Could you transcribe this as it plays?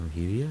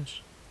PBS.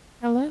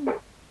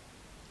 Hello.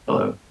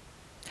 Hello.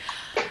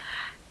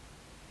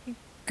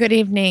 Good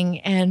evening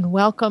and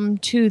welcome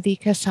to the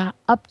CASA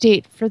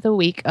update for the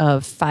week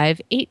of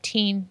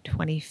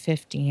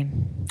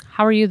 5/18/2015.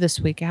 How are you this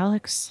week,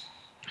 Alex?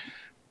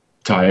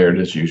 Tired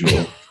as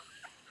usual.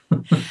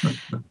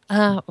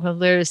 Well,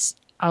 there's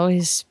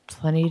always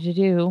plenty to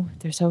do.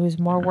 There's always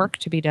more work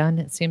to be done,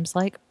 it seems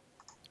like.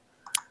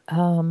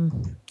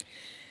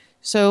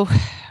 So,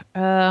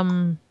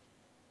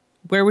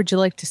 where would you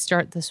like to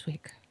start this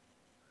week?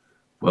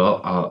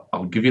 Well,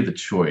 I'll give you the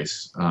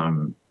choice.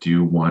 Do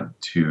you want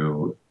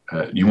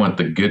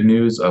the good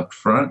news up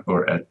front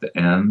or at the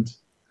end?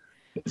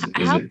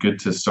 Is it good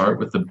to start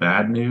with the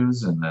bad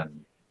news and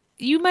then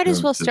You might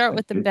as go well to start the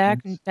with the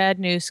good news? bad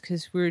news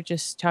because we were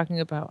just talking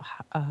about.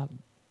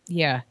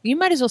 Yeah, you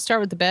might as well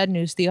start with the bad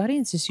news. The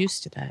audience is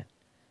used to that.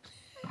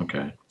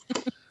 Okay.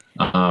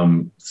 I'll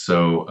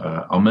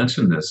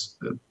mention this.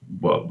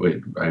 Well,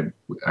 wait, I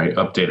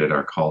updated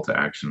our call to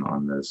action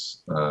on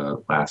this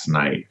last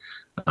night.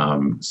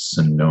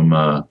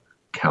 Sonoma,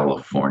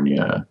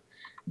 California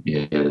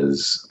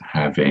is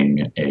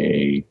having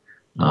a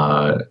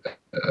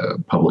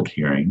public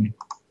hearing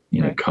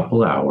in a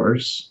couple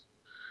hours.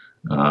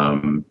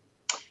 And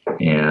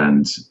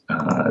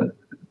I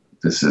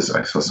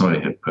saw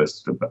somebody had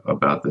posted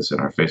about this in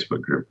our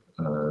Facebook group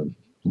a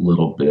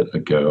little bit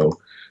ago,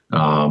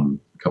 a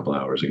couple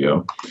hours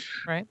ago.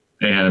 Right.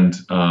 And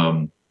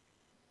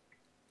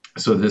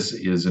so this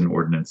is an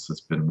ordinance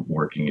that's been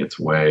working its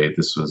way.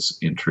 This was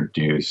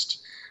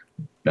introduced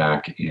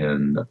back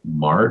in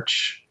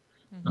March.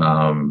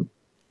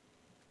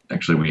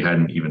 Actually, we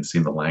hadn't even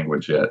seen the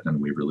language yet,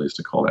 and we released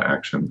a call to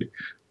action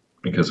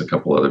because a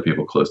couple other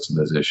people close to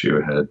this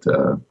issue had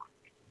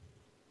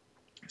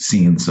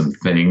seen some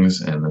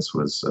things, and this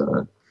was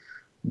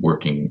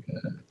working,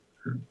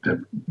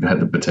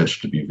 had the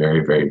potential to be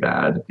very, very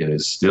bad. It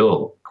is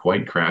still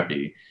quite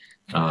crappy.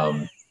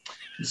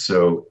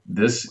 So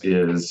this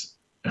is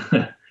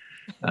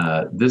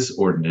this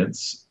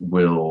ordinance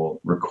will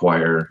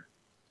require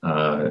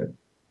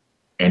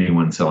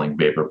anyone selling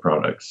vapor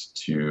products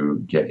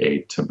to get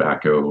a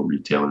tobacco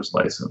retailer's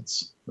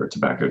license or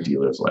tobacco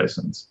dealer's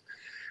license.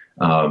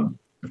 Of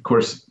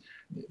course,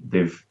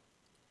 they've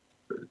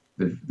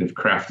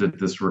crafted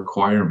this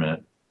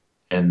requirement,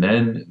 and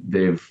then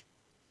they've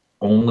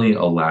only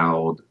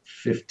allowed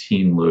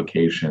 15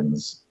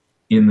 locations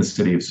in the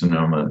city of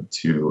Sonoma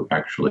to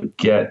actually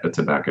get a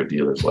tobacco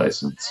dealer's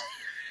license.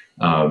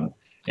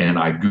 And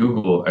I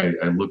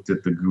looked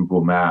at the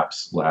Google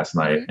Maps last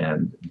night,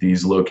 and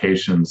these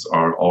locations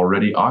are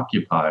already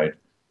occupied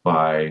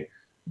by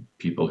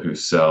people who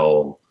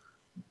sell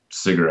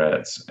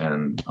cigarettes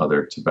and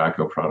other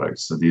tobacco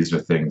products. So these are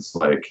things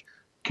like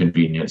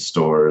convenience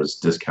stores,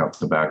 discount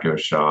tobacco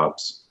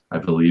shops. I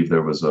believe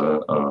there was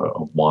a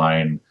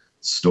wine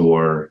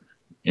store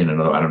in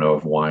another. I don't know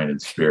if wine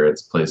and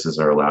spirits places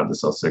are allowed to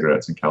sell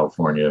cigarettes in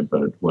California,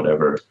 but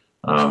whatever.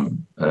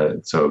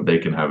 So they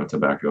can have a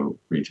tobacco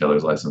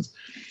retailer's license.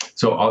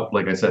 So,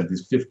 like I said,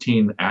 these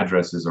 15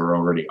 addresses are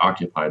already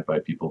occupied by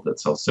people that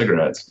sell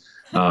cigarettes.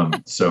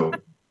 So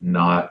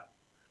not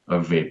a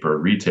vapor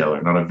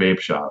retailer, not a vape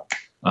shop.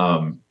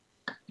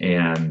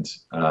 And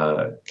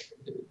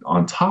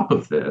on top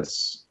of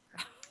this,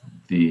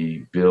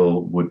 the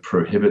bill would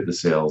prohibit the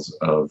sales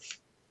of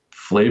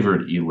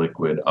flavored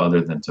e-liquid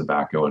other than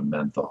tobacco and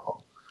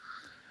menthol.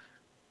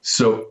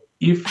 So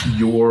if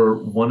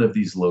you're one of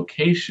these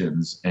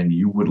locations and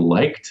you would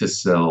like to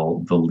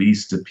sell the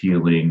least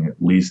appealing,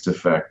 least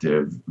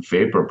effective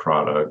vapor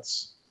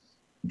products,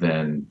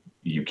 then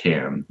you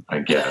can, I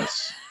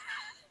guess.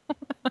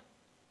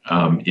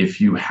 If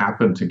you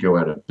happen to go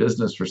out of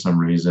business for some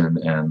reason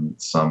and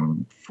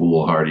some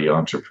foolhardy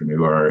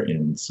entrepreneur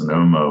in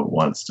Sonoma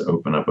wants to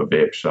open up a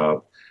vape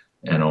shop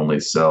and only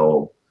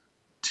sell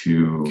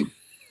 2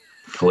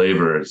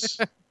 flavors,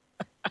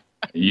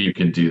 you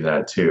can do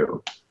that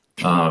too.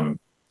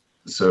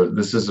 So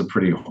this is a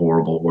pretty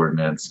horrible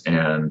ordinance,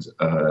 and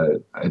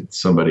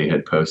somebody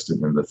had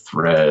posted in the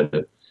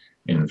thread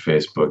in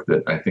Facebook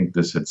that I think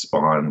this had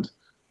spawned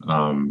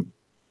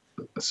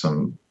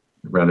some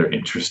rather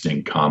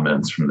interesting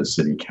comments from the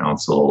city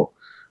council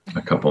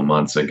a couple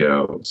months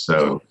ago.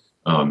 So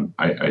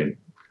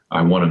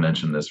I want to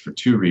mention this for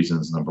 2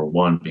 reasons. Number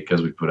one,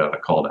 because we put out a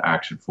call to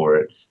action for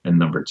it. And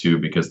number 2,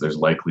 because there's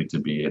likely to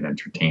be an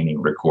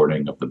entertaining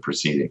recording of the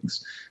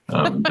proceedings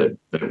that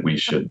we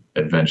should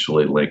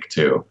eventually link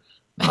to.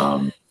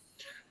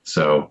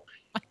 So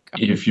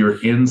if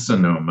you're in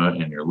Sonoma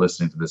and you're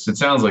listening to this, it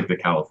sounds like the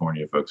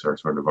California folks are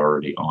sort of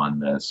already on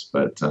this,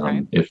 but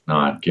if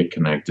not, get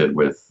connected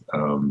with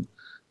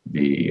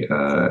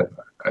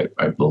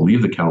I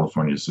believe the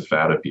California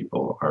SFATA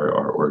people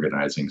are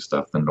organizing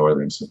stuff, the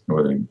Northern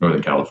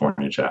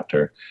California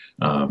chapter.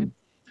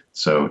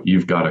 So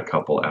you've got a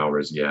couple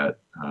hours yet.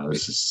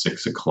 This is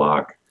 6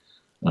 o'clock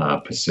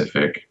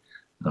Pacific.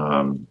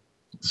 Go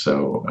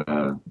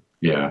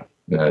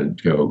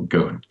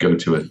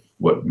to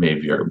what may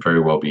very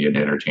well be an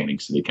entertaining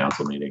city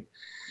council meeting.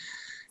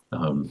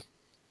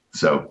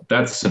 So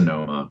that's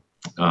Sonoma.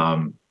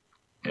 Um,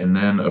 and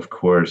then, of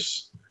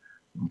course,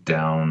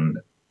 down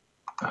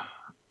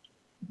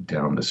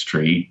down the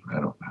street, I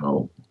don't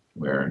know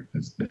where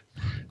is the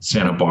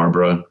Santa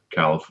Barbara,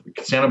 California,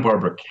 Santa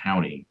Barbara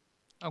County,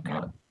 Okay.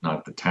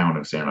 not the town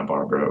of Santa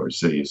Barbara or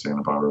city of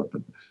Santa Barbara,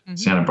 but Hmm.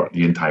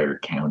 The entire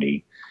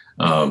county.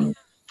 Um,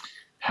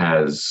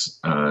 has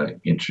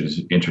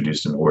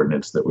introduced an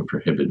ordinance that would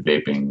prohibit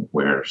vaping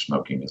where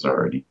smoking is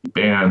already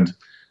banned.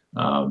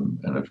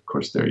 And of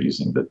course, they're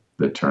using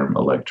the term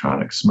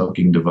electronic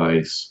smoking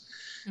device.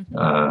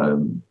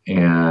 Hmm.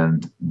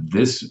 And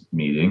this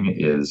meeting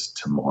is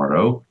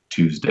tomorrow,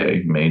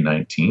 Tuesday, May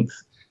 19th,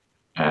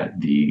 at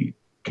the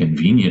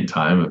convenient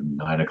time of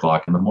 9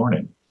 o'clock in the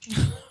morning.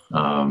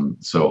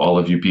 So, all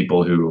of you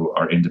people who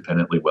are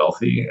independently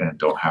wealthy and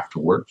don't have to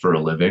work for a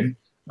living,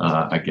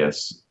 I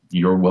guess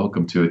you're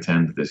welcome to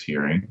attend this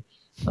hearing.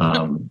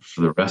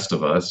 For the rest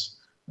of us,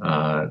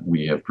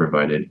 we have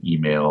provided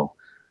email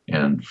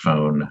and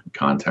phone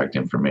contact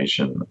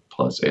information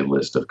plus a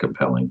list of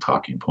compelling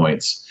talking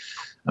points.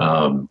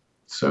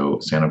 So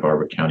Santa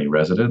Barbara County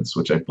residents,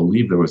 which I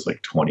believe there was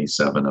like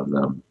 27 of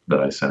them that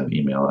I sent an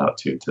email out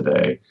to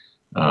today,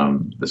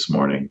 this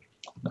morning.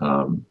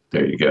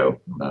 There you go.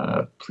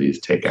 Please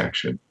take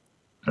action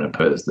and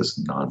oppose this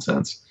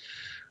nonsense.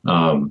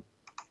 Um,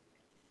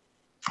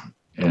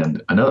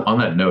 and another, on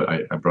that note,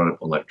 I brought up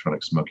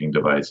electronic smoking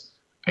device.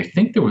 I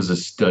think there was a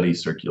study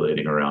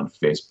circulating around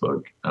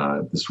Facebook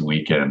this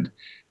weekend,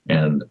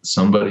 and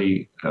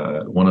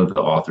one of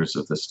the authors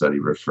of the study,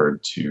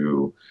 referred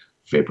to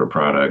vapor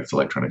products,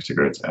 electronic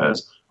cigarettes,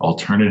 as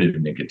alternative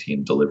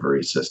nicotine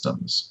delivery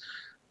systems.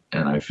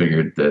 And I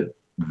figured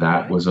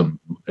that was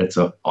it's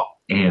a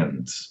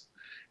and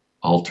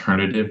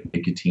alternative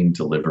nicotine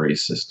delivery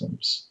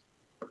systems.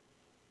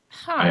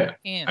 Huh.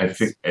 I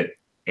figured it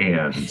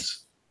and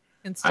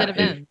Instead I, of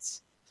it,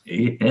 ends.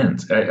 it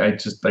ends. I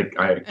just like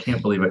I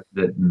can't believe it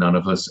that none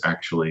of us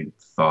actually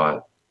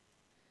thought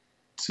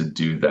to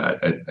do that.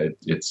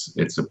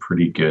 It's a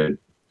pretty good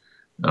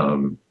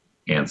um,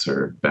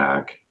 answer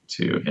back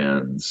to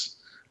ends.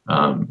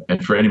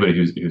 And for anybody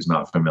who's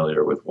not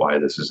familiar with why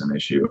this is an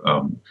issue,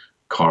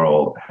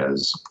 Carl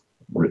has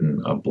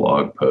written a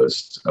blog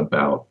post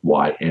about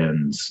why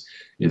ends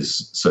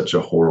is such a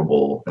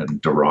horrible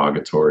and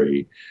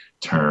derogatory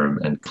term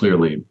and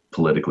clearly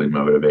politically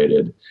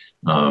motivated.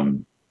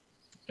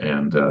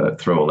 And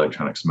throw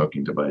electronic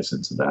smoking device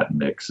into that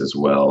mix as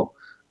well.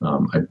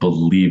 I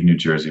believe New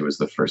Jersey was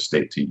the first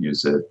state to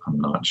use it. I'm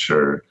not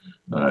sure.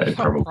 It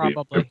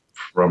Probably.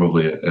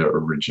 probably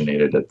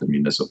originated at the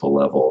municipal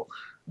level.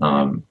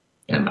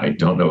 And I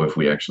don't know if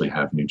we actually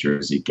have New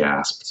Jersey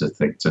GASP to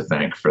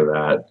thank for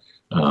that.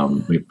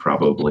 We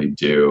probably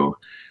do.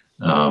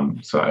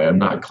 So I am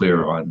not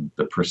clear on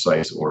the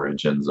precise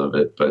origins of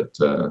it, but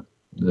the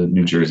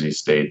New Jersey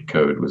state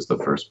code was the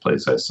first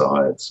place I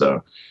saw it.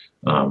 So,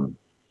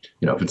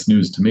 if it's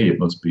news to me, it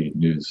must be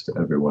news to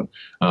everyone.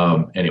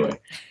 Anyway,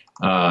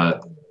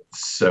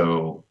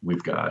 so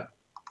we've got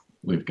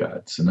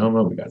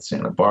Sonoma, we've got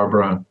Santa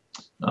Barbara.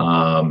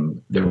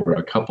 There were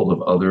a couple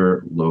of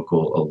other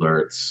local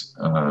alerts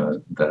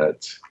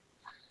that,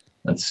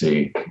 let's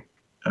see,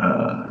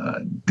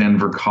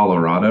 Denver,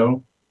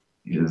 Colorado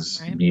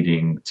is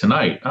meeting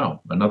tonight. Oh,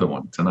 another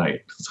one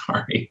tonight.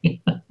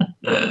 Sorry.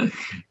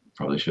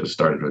 Probably should have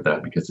started with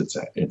that because it's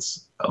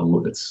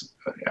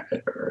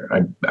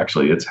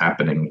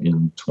happening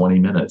in 20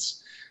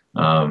 minutes.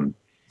 So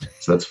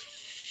that's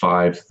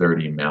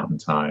 5:30 Mountain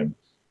Time.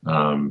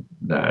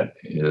 That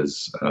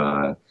is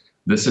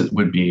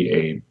would be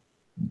a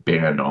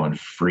ban on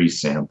free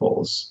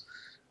samples.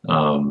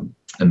 And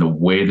the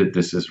way that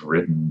this is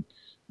written,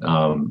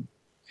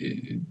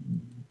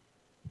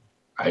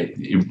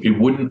 it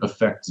wouldn't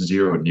affect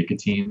zero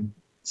nicotine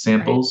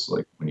samples,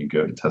 like when you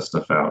go to test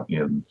stuff out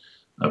in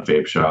a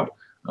vape shop.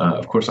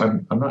 Of course,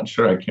 I'm not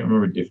sure. I can't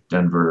remember if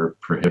Denver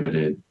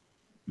prohibited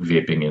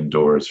vaping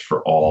indoors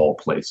for all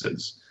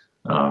places.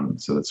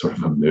 So that's sort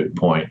of a moot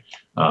point.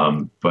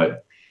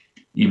 But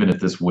even if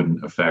this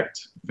wouldn't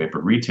affect vapor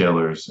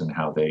retailers and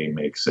how they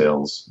make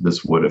sales,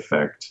 this would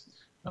affect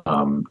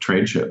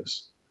trade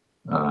shows.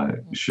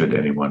 Should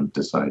anyone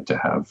decide to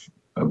have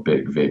a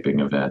big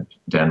vaping event,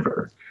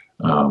 Denver,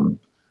 would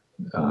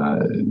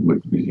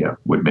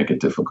make it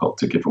difficult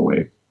to give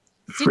away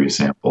free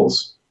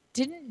samples.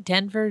 Didn't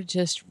Denver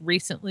just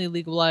recently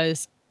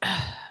legalize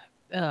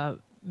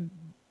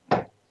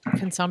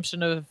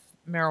consumption of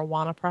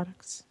marijuana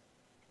products?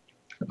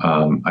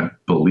 I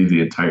believe the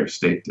entire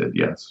state did,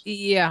 yes.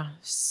 Yeah.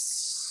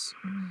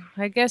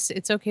 I guess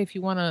it's okay if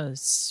you want to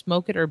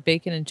smoke it or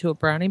bake it into a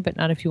brownie, but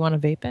not if you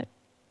want to vape it.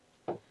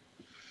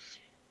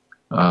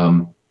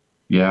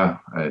 Yeah,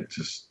 I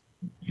just,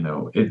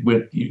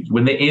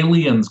 when the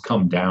aliens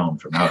come down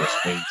from outer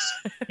space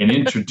and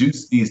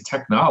introduce these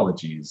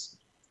technologies,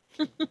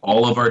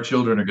 all of our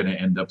children are going to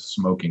end up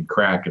smoking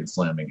crack and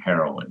slamming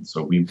heroin.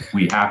 So we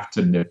have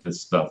to nip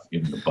this stuff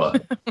in the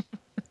bud.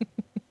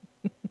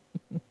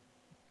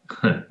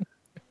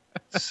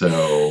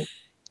 So,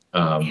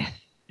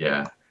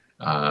 yeah.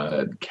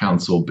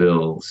 Council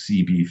Bill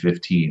CB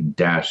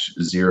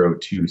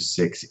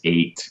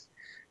 15-0268.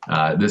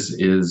 This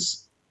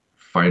is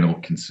final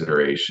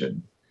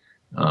consideration.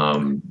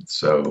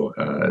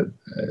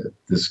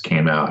 This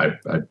came out,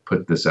 I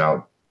put this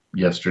out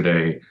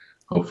yesterday.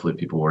 Hopefully,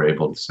 people were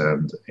able to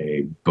send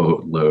a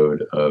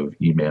boatload of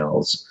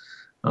emails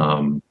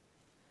and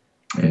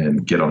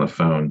get on the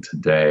phone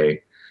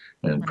today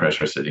and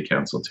pressure City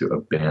Council to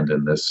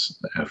abandon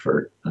this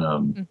effort.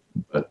 So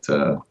I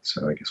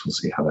guess we'll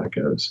see how that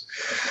goes.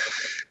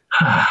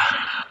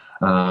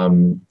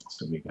 So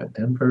we got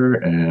Denver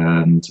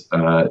and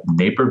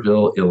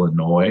Naperville,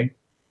 Illinois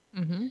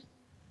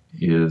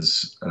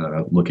is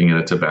looking at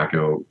a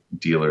tobacco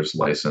dealer's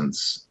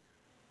license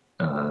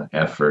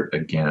effort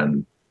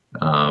again.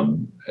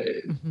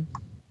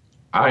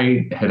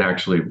 I had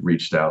actually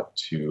reached out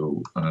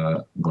to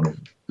one of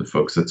the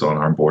folks that's on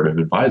our board of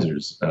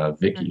advisors,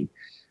 Vicky,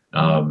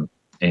 and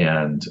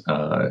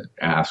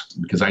asked,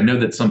 because I know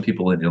that some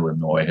people in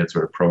Illinois had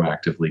sort of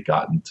proactively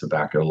gotten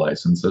tobacco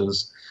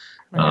licenses.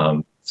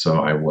 So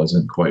I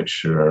wasn't quite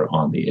sure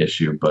on the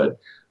issue, but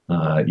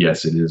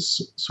yes, it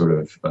is sort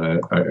of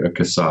a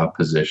CASA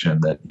position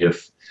that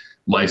if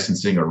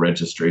licensing or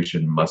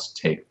registration must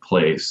take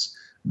place,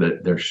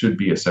 that there should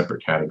be a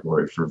separate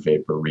category for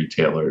vapor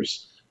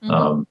retailers.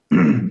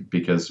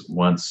 Because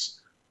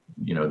once,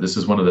 this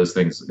is one of those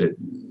things that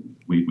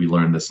we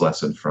learned this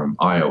lesson from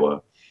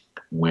Iowa,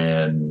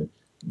 when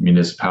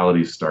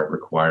municipalities start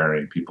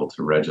requiring people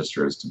to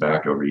register as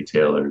tobacco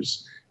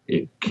retailers,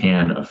 it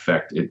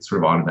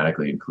sort of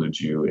automatically includes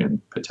you in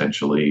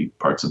potentially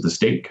parts of the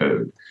state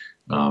code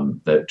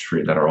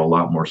that are a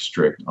lot more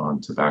strict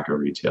on tobacco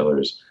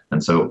retailers.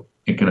 And so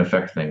it can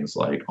affect things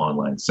like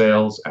online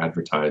sales,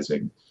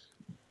 advertising,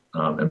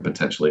 and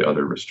potentially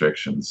other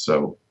restrictions.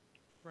 So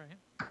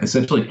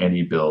essentially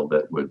any bill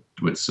that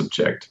would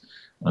subject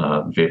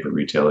vapor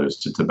retailers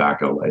to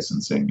tobacco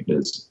licensing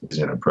is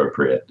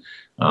inappropriate.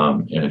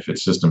 And if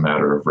it's just a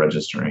matter of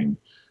registering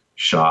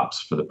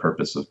shops for the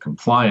purpose of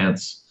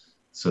compliance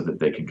so that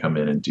they can come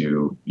in and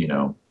do,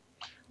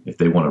 if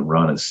they want to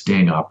run a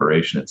sting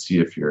operation and see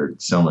if you're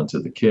selling to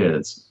the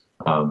kids,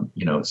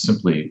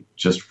 simply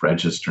just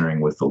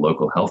registering with the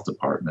local health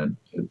department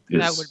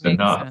is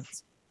enough.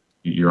 Sense.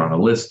 You're on a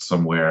list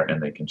somewhere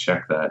and they can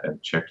check that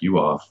and check you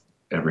off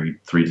every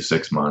 3 to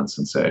 6 months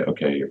and say,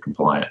 okay, you're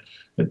compliant.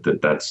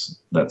 That's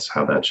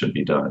how that should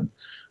be done.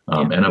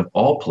 And of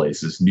all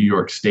places, New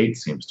York State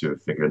seems to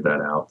have figured that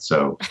out.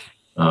 So,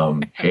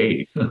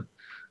 hey,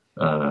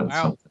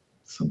 wow.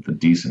 Something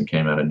decent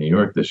came out of New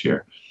York this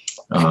year.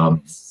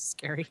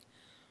 Scary.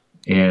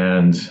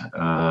 And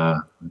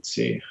let's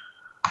see,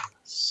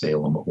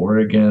 Salem,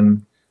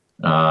 Oregon.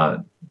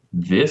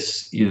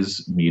 This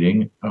is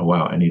meeting. Oh,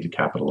 wow. I need to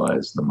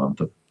capitalize the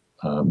month of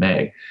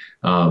May.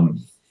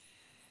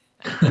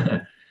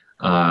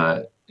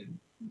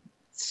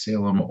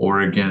 Salem,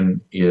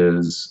 Oregon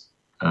is,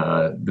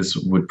 this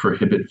would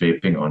prohibit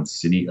vaping on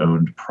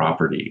city-owned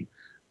property,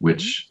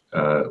 which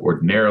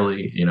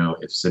ordinarily,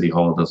 if City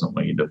Hall doesn't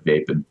want you to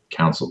vape in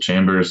council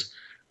chambers,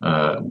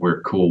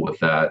 we're cool with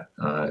that.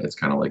 It's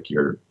kind of like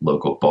your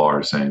local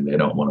bar saying they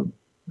don't want to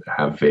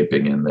have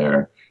vaping in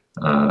there.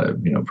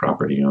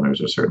 Property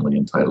owners are certainly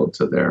entitled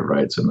to their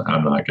rights. And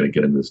I'm not going to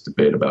get into this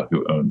debate about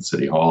who owns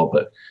City Hall,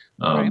 but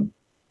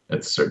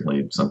it's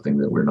certainly something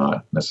that we're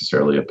not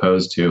necessarily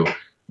opposed to.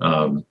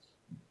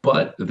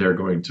 But they're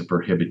going to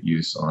prohibit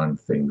use on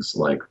things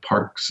like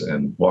parks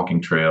and walking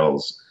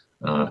trails,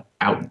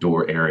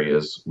 outdoor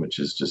areas, which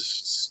is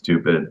just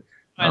stupid.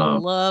 I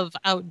love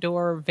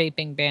outdoor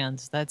vaping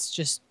bans. That's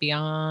just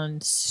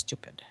beyond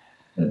stupid.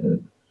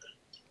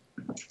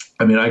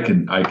 I mean,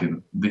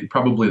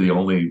 probably the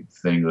only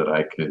thing that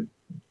I could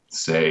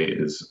say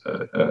is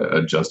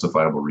a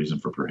justifiable reason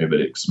for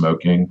prohibiting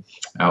smoking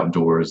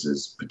outdoors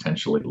is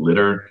potentially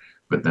litter.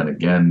 But then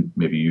again,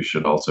 maybe you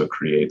should also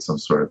create some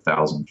sort of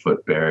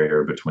 1,000-foot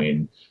barrier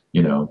between,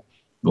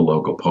 the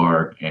local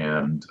park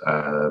and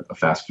a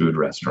fast food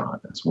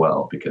restaurant as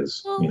well,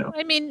 because,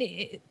 I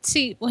mean,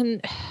 see, what do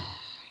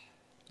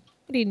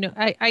you know?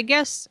 I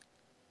guess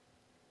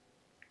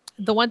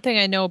the one thing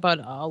I know about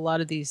a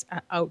lot of these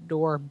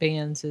outdoor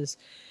bans is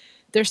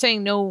they're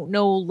saying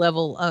no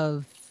level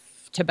of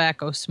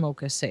tobacco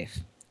smoke is safe.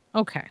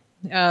 Okay.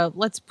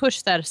 Let's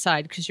push that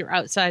aside because you're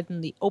outside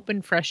in the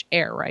open, fresh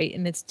air, right?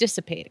 And it's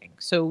dissipating.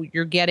 So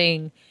you're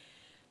getting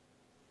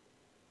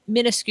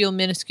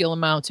minuscule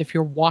amounts if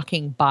you're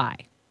walking by.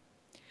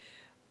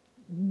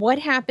 What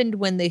happened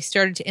when they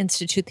started to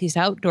institute these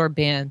outdoor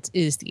bans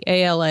is the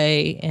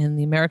ALA and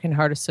the American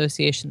Heart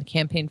Association, the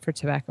Campaign for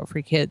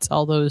Tobacco-Free Kids,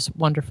 all those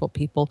wonderful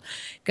people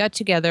got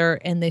together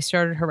and they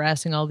started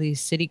harassing all these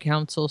city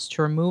councils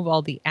to remove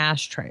all the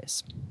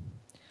ashtrays.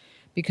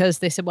 Because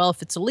they said, well,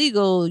 if it's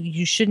illegal,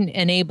 you shouldn't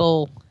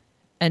enable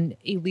an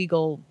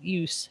illegal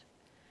use.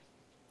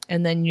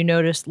 And then you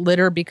notice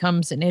litter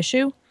becomes an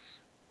issue.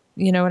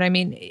 You know what I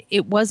mean?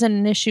 It wasn't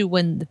an issue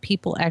when the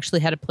people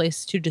actually had a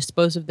place to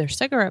dispose of their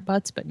cigarette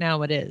butts, but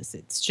now it is.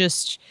 It's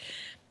just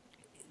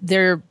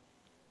they're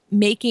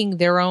making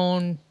their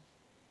own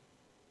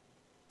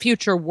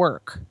future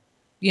work.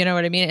 You know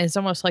what I mean? It's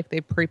almost like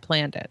they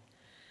pre-planned it.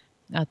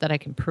 Not that I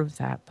can prove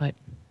that, but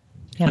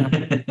you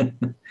know,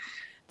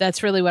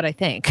 that's really what I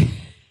think.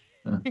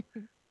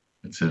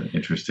 It's an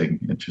interesting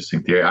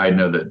theory. I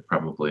know that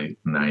probably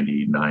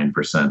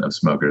 99% of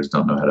smokers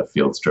don't know how to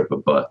field strip a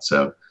butt.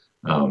 So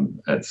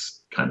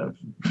that's kind of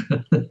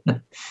Well,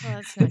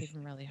 that's not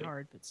even really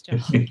hard, but still.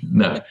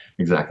 no,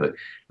 exactly.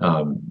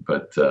 Yeah,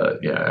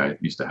 I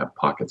used to have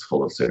pockets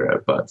full of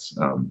cigarette butts.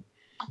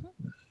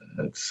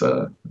 That's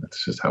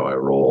just how I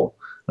roll.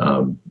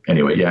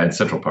 Anyway, yeah, in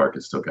Central Park,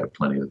 it's still got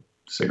plenty of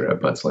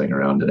cigarette butts laying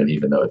around in it,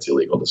 even though it's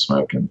illegal to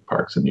smoke in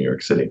parks in New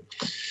York City.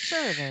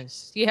 Sure it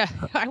is. Yeah,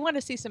 I want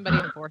to see somebody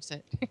enforce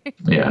it.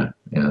 Yeah,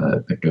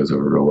 that goes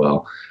over real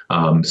well.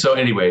 So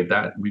anyway,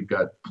 that we've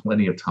got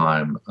plenty of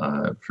time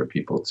for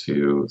people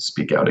to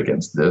speak out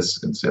against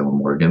this in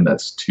Salem, Oregon.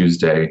 That's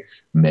Tuesday,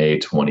 May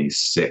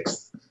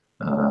 26th.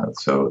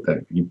 So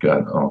that you've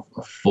got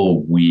a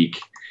full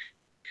week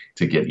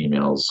to get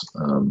emails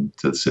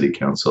to the city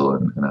council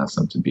and ask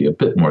them to be a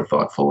bit more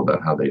thoughtful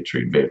about how they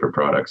treat vapor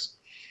products.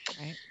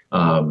 Right.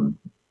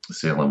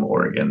 Salem,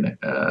 Oregon.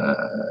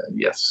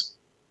 Yes.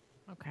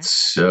 Okay.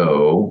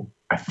 So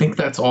I think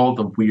that's all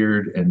the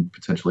weird and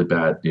potentially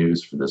bad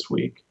news for this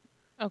week.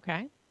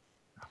 Okay.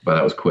 But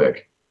that was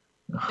quick.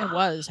 It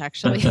was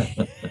actually.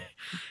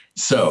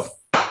 So.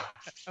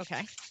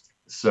 Okay.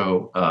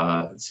 So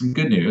some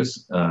good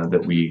news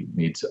that we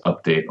need to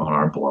update on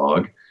our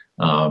blog.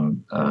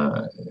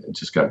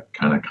 Just got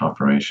kind of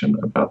confirmation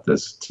about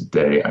this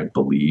today, I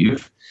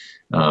believe.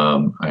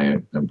 I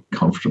am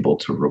comfortable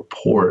to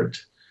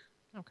report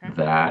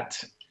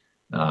that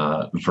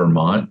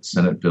Vermont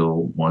Senate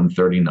Bill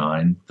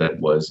 139 that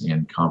was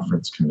in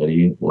conference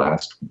committee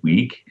last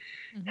week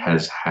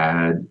has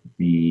had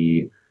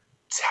the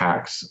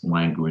tax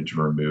language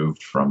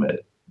removed from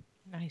it.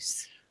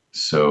 Nice.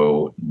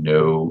 So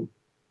no,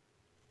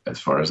 as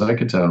far as I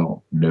could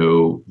tell,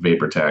 no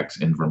vapor tax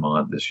in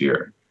Vermont this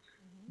year.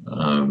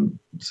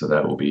 So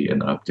that will be an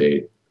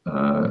update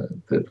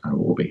that I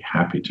will be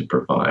happy to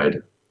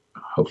provide.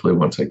 Hopefully,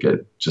 once I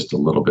get just a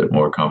little bit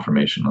more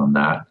confirmation on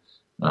that.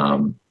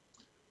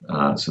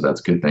 So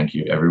that's good. Thank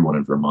you, everyone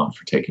in Vermont,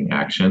 for taking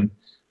action.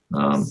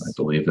 I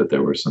believe that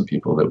there were some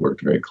people that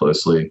worked very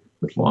closely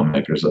with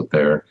lawmakers up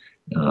there.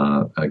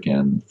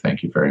 Again,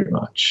 thank you very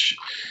much.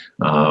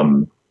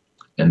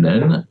 And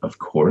then, of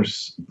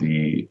course,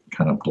 the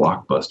kind of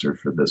blockbuster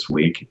for this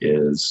week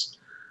is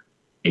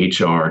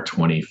HR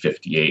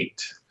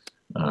 2058,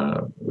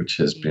 which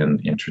has been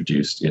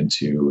introduced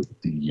into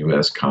the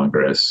U.S.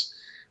 Congress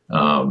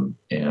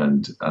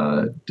and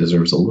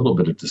deserves a little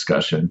bit of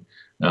discussion.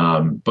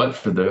 But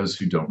for those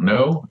who don't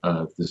know,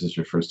 if this is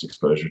your first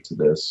exposure to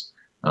this,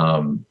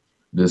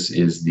 this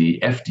is the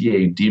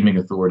FDA Deeming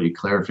Authority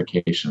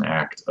Clarification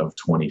Act of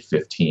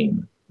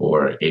 2015,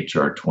 or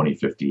HR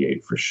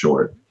 2058 for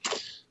short.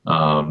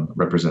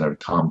 Representative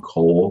Tom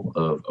Cole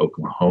of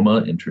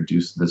Oklahoma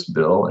introduced this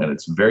bill, and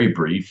it's very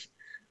brief.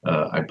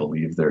 I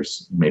believe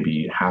there's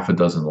maybe half a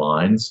dozen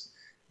lines,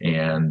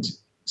 and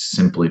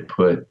simply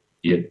put,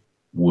 it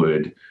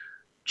would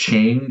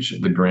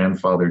change the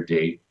grandfather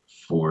date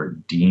for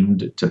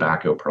deemed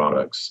tobacco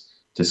products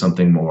to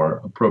something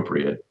more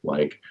appropriate,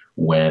 like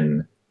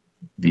when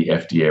the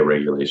FDA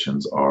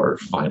regulations are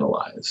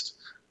finalized,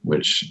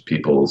 which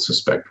people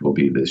suspect will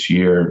be this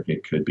year.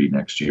 It could be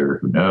next year,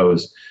 who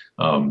knows?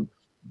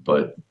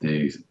 But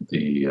the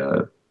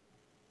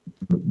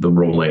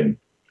rolling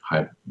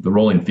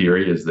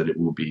theory is that it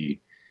will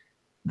be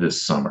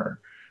this summer.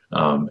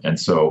 And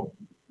so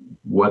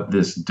what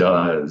this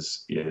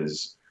does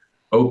is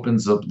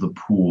opens up the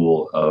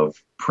pool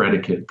of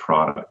predicate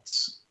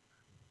products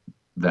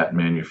that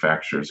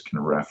manufacturers can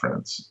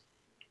reference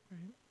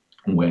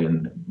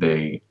when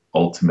they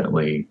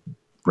ultimately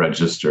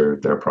register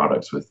their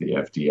products with the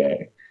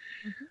FDA.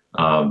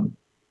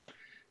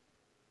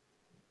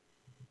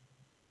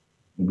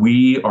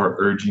 We are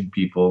urging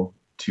people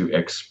to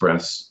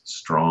express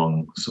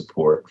strong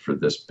support for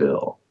this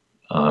bill.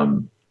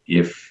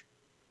 If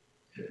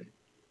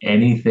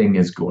anything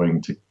is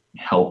going to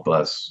help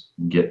us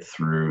get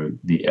through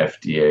the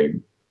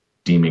FDA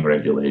deeming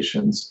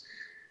regulations,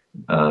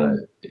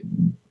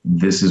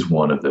 this is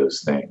one of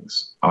those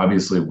things.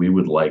 Obviously, we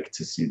would like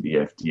to see the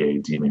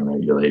FDA deeming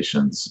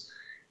regulations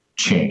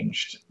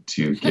changed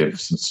to give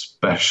some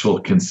special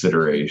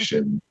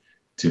consideration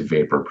to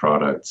vapor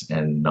products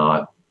and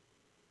not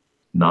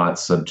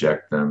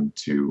subject them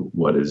to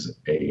what is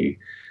a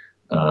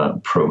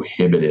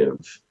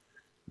prohibitive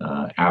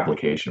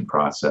application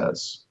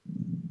process.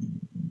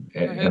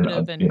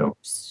 Prohibitive and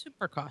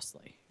super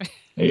costly.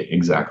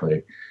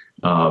 Exactly.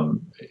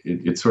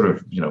 It's sort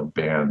of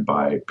banned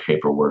by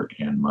paperwork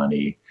and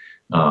money.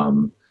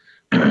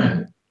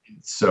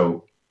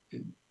 So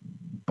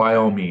by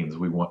all means,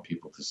 we want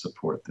people to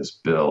support this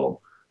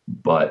bill,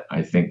 but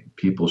I think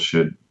people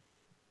should.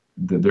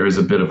 There is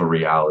a bit of a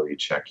reality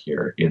check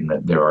here in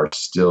that there are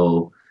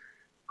still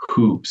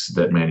hoops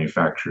that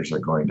manufacturers are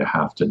going to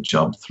have to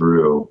jump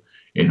through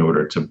in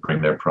order to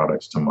bring their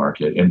products to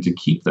market and to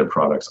keep their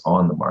products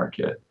on the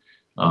market.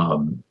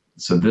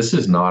 So this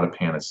is not a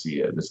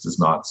panacea. This does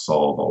not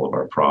solve all of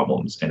our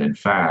problems. And in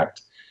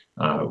fact,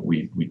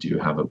 we do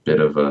have a bit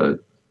of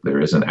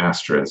there is an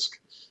asterisk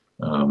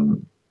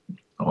um,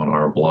 on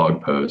our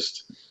blog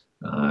post,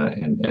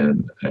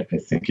 and I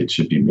think it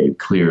should be made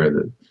clear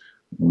that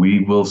we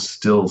will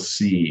still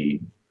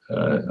see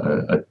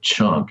a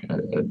chunk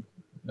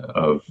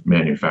of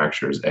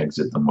manufacturers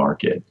exit the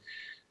market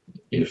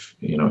if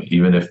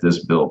even if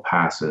this bill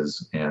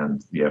passes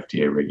and the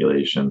FDA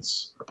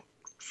regulations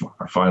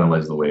are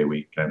finalized the way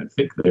we kind of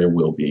think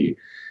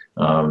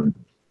um,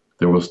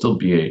 there will still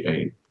be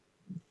a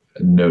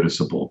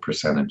noticeable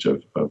percentage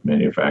of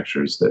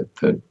manufacturers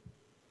that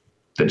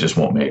just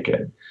won't make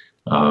it.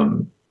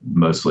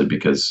 Mostly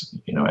because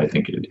I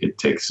think it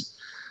takes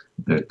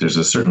there's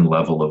a certain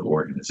level of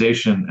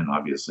organization and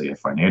obviously a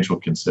financial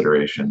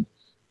consideration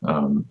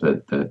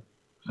that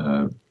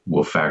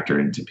will factor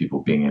into people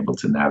being able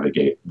to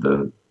navigate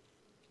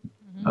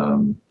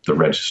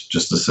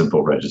just the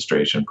simple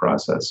registration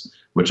process,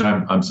 which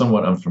I'm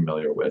somewhat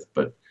unfamiliar with,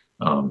 but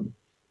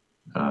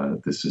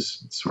this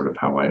is sort of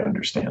how I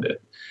understand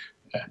it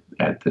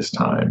at this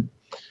time.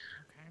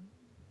 Okay.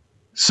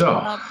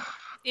 So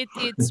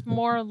It's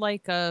more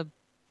like a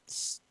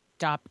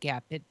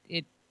stopgap.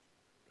 It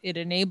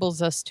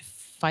enables us to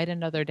fight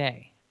another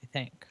day, I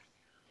think.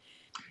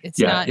 It's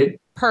not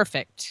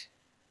perfect.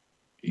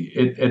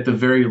 At the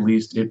very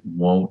least, it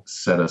won't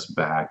set us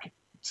back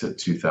to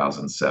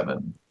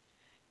 2007.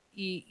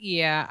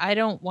 Yeah, I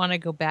don't want to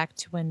go back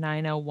to a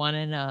 901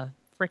 and a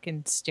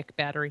frickin' stick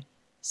battery.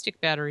 Stick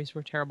batteries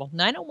were terrible.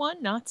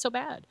 901, not so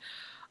bad.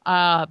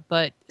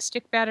 But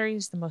stick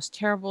batteries, the most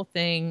terrible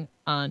thing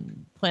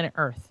on planet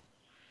Earth.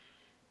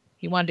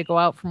 If you wanted to go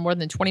out for more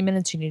than 20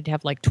 minutes, you need to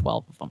have like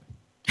 12 of them.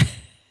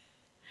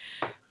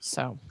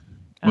 So,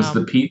 was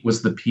the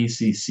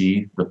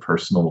PCC, the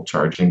personal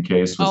charging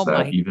case, was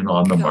that even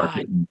on the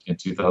market in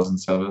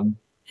 2007?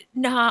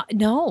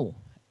 No.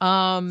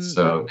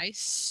 So I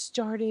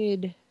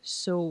started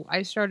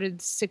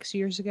 6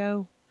 years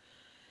ago,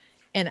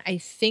 and I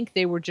think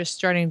they were just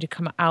starting to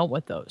come out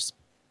with those,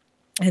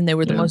 and they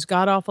were the most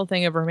god awful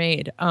thing ever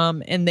made.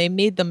 And they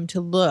made them to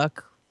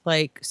look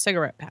like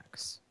cigarette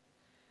packs.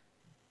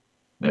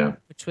 Yeah,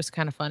 which was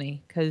kind of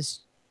funny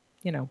because,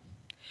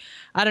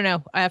 I don't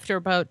know. After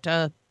about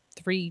 4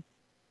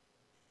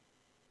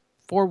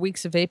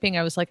 weeks of vaping,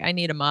 I was like, I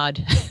need a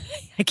mod.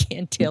 I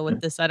can't deal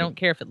with this. I don't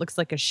care if it looks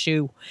like a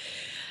shoe.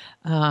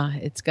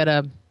 It's got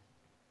to,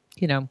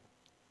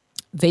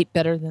 vape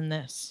better than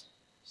this.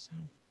 So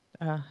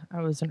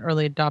I was an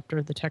early adopter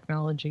of the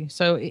technology.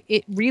 So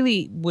it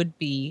really would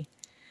be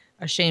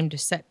a shame to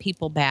set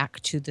people back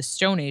to the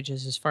Stone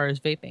Ages as far as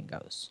vaping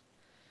goes.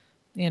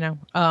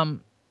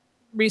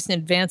 Recent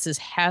advances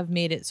have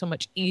made it so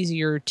much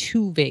easier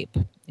to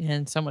vape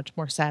and so much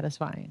more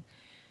satisfying.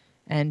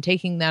 And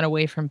taking that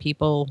away from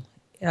people,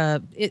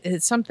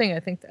 it's something I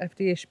think the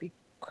FDA should be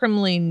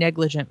criminally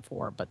negligent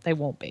for, but they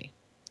won't be,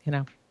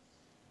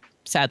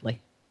 sadly.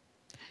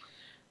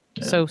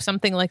 Yeah. So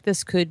something like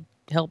this could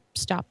help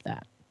stop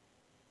that.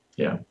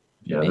 Yeah.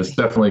 Maybe. This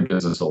definitely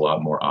gives us a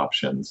lot more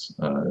options,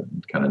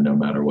 kind of no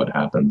matter what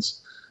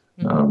happens.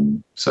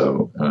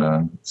 So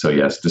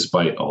yes,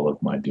 despite all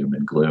of my doom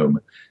and gloom,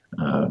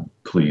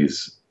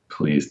 please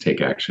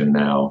take action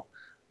now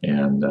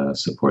and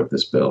support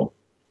this bill.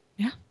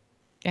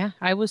 Yeah,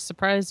 I was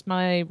surprised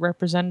my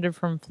representative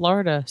from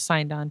Florida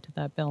signed on to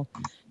that bill.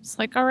 It's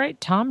like, all right,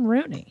 Tom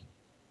Rooney.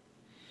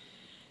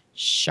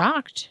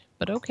 Shocked,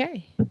 but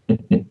okay.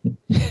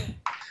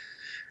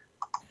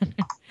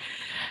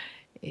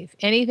 If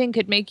anything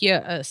could make you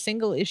a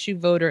single issue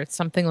voter, it's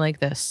something like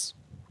this.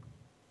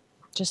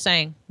 Just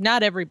saying.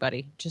 Not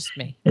everybody, just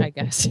me, I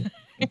guess.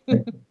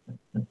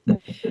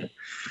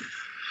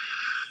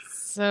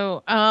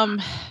 So,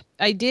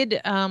 I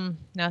did,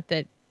 not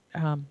that,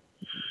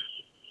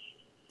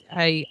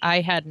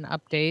 I had an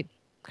update,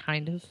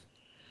 kind of,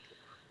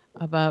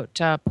 about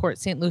Port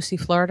St. Lucie,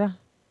 Florida.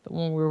 But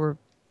when we were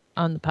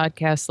on the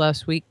podcast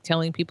last week,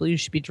 telling people you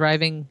should be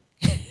driving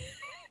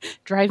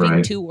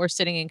right. to or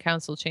sitting in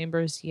council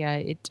chambers,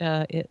 yeah,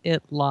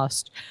 it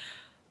lost.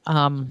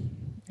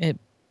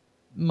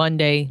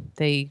 Monday,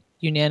 they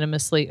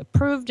unanimously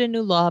approved a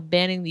new law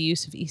banning the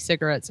use of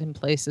e-cigarettes in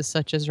places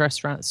such as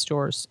restaurants,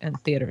 stores, and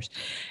theaters.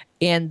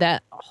 And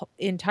that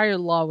entire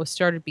law was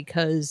started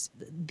because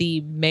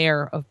the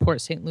mayor of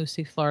Port St.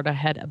 Lucie, Florida,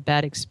 had a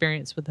bad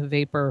experience with a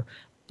vapor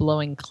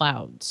blowing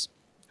clouds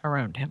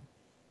around him.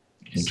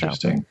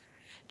 Interesting. So,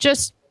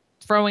 just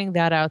throwing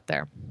that out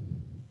there.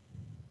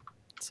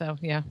 So,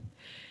 yeah.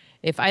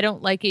 If I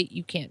don't like it,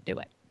 you can't do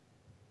it.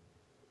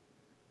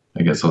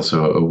 I guess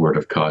also a word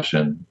of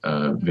caution.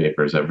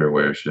 Vapors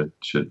everywhere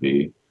should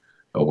be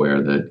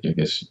aware that I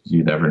guess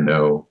you never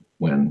know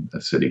when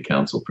a city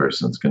council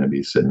person's going to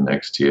be sitting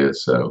next to you.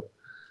 So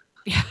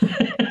yeah,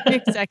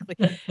 exactly.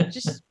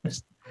 Just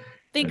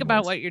think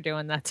about what you're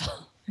doing. That's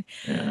all.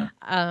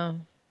 Yeah.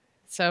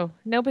 So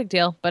no big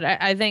deal. But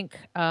I think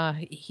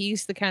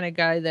he's the kind of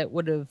guy that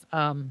would have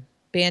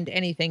banned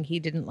anything he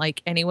didn't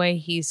like anyway.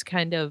 He's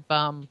kind of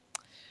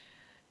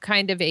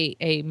kind of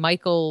a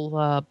Michael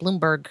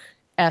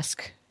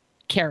Bloomberg-esque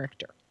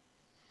character,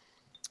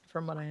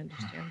 from what I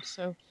understand.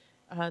 So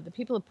the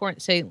people of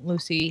Port St.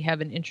 Lucie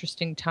have an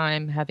interesting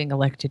time having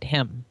elected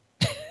him.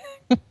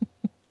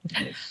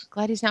 Nice.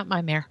 Glad he's not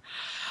my mayor.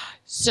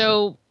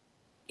 So,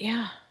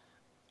 yeah,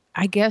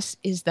 I guess,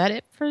 is that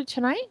it for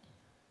tonight?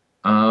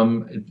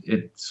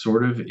 It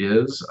sort of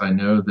is. I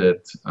know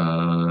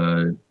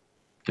that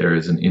there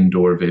is an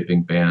indoor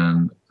vaping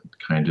ban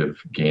kind of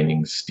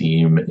gaining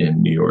steam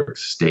in New York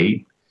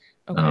State.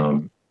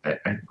 Okay.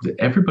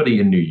 Everybody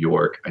in New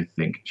York, I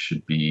think,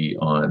 should be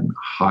on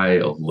high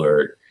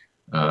alert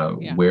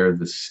Yeah. where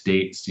the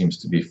state seems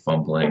to be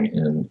fumbling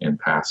in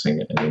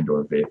passing an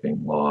indoor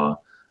vaping law.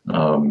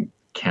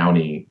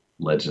 County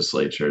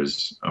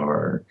legislatures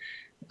are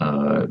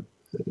uh,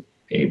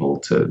 able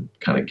to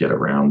kind of get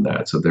around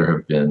that. So there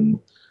have been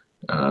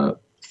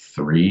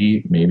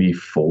three, maybe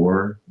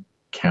four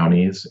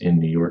counties in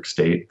New York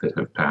State that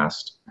have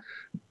passed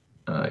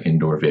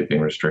indoor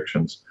vaping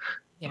restrictions.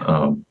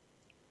 Yeah.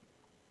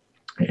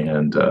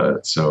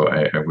 So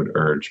I would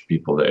urge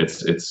people that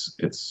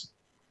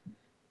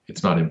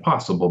it's not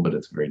impossible, but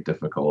it's very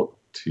difficult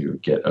to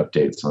get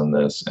updates on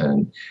this.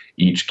 And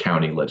each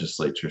county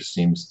legislature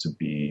seems to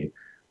be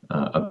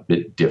a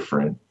bit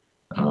different.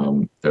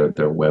 Their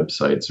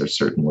websites are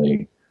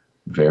certainly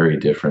very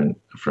different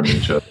from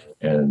each other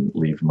and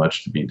leave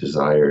much to be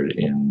desired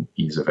in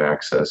ease of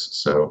access.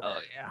 So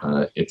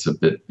it's a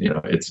bit,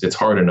 it's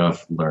hard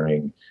enough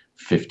learning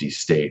 50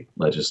 state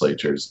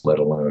legislatures, let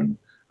alone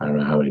I don't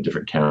know how many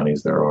different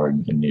counties there are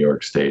in New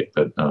York State.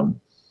 But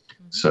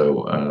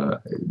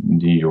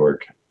New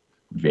York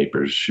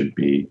vapors should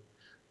be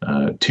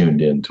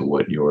tuned in to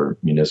what your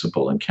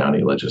municipal and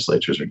county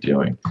legislatures are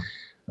doing.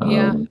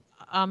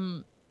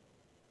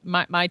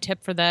 My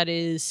tip for that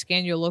is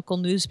scan your local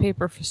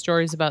newspaper for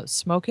stories about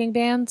smoking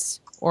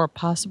bans or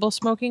possible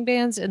smoking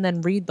bans, and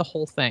then read the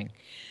whole thing,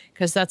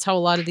 because that's how a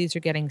lot of these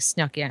are getting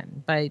snuck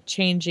in by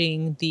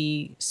changing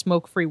the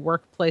smoke-free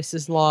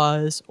workplaces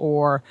laws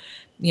or,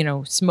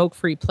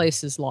 smoke-free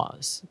places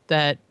laws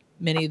that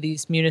many of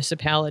these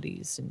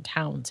municipalities and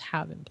towns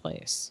have in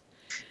place.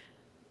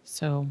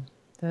 So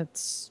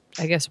that's,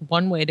 I guess,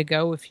 one way to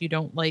go if you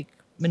don't like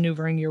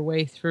maneuvering your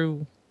way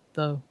through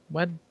the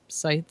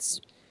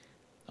websites.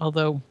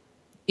 Although,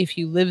 if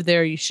you live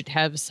there, you should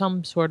have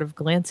some sort of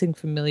glancing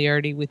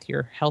familiarity with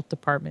your health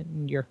department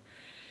and your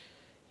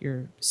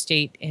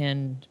state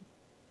and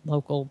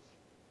local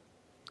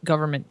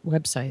government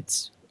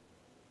websites.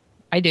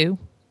 I do.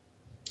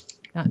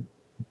 Not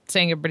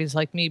saying everybody's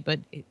like me, but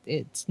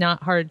it's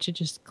not hard to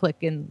just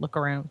click and look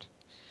around.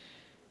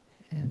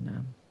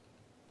 And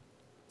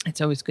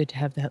it's always good to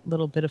have that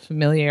little bit of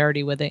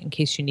familiarity with it in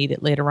case you need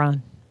it later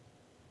on.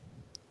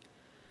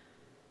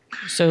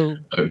 So,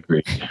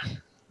 agreed.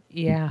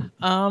 Yeah.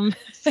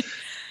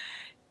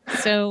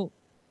 So,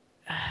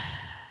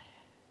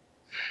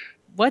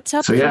 what's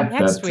up for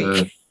next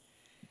week?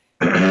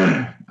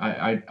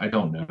 I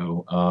don't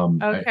know.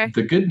 Okay.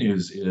 The good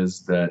news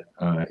is that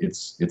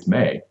it's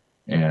May,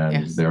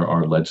 and there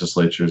are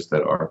legislatures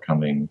that are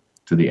coming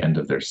to the end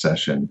of their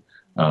session.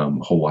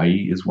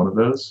 Hawaii is one of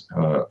those.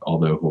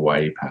 Although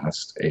Hawaii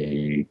passed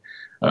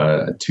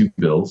two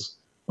bills,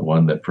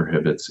 one that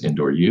prohibits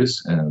indoor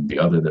use and the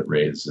other that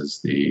raises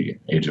the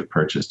age of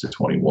purchase to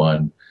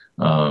 21.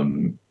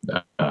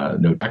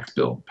 No tax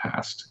bill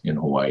passed in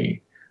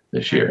Hawaii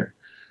this year.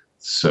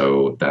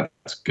 So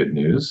that's good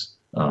news.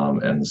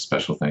 And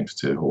special thanks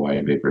to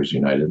Hawaii Vapors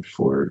United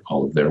for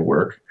all of their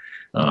work.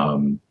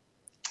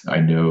 I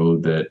know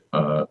that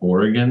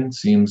Oregon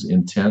seems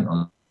intent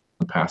on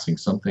passing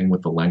something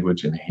with the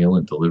language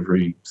inhalant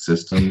delivery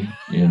system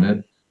in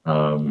it.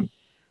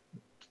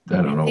 I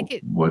don't know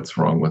what's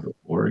wrong with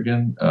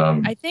Oregon.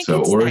 I think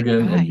so it's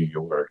Oregon and New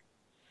York.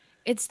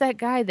 It's that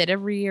guy that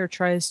every year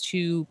tries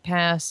to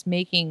pass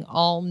making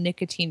all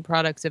nicotine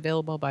products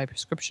available by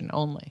prescription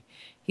only.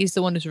 He's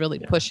the one who's really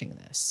pushing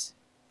this.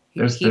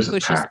 There's a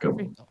pack of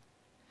them.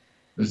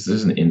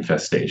 There's an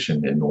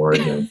infestation in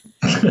Oregon.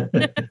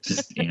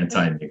 Just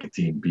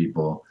anti-nicotine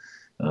people.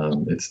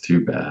 It's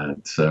too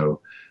bad. So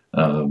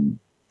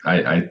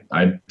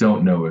I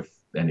don't know if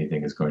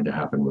anything is going to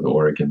happen with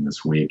Oregon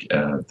this week.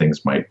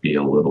 Things might be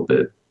a little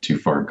bit too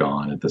far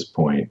gone at this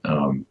point.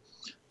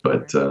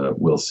 But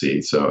we'll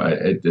see. So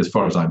as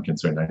far as I'm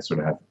concerned, I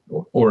sort of have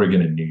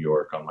Oregon and New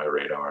York on my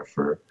radar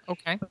for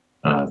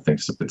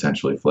things to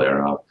potentially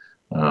flare up.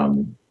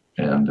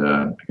 And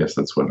I guess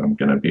that's what I'm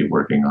going to be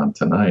working on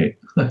tonight.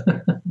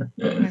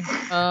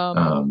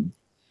 I'll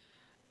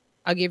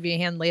give you a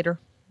hand later.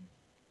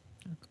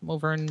 I'll come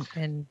over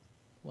and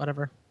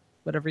whatever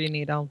you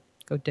need, I'll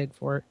go dig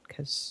for it,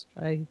 because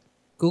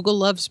Google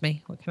loves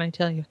me. What can I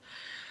tell you?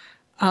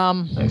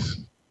 Nice.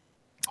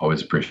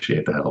 Always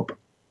appreciate the help.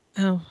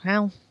 Oh,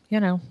 well,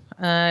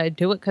 I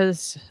do it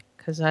because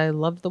I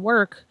love the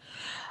work.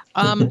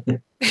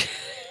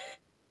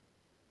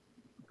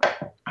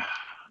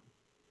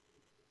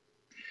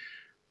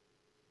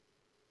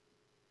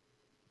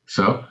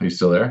 So, are you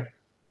still there?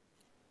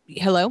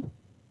 Hello?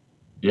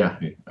 Yeah,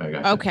 I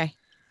got you. Okay.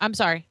 I'm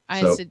sorry.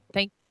 I So, said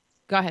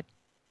go ahead.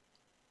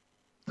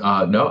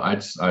 no, I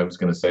was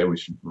going to say we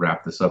should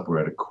wrap this up. We're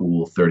at a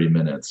cool 30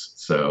 minutes.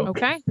 So,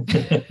 Okay.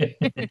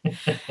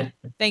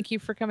 Thank you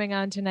for coming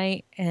on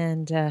tonight,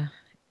 and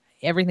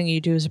everything you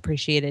do is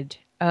appreciated.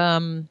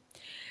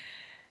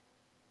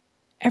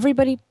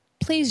 Everybody,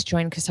 please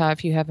join CASA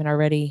if you haven't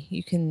already.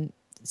 You can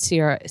see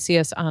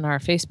us on our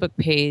Facebook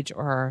page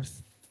or our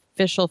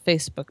official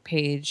Facebook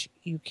page.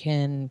 You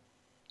can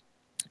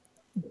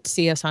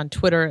see us on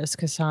Twitter as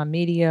CASA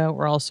Media.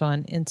 We're also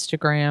on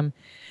Instagram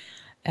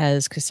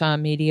as CASA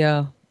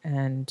Media.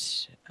 And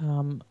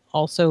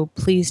also,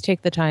 please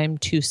take the time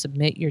to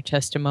submit your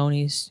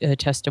testimonials to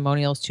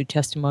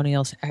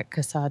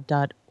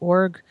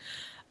testimonials@casa.org.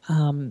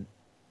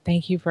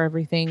 Thank you for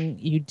everything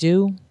you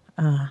do.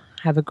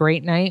 Have a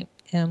great night,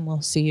 and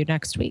we'll see you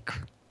next week.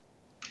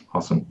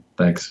 awesome.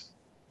 Thanks.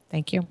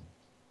 Thank you.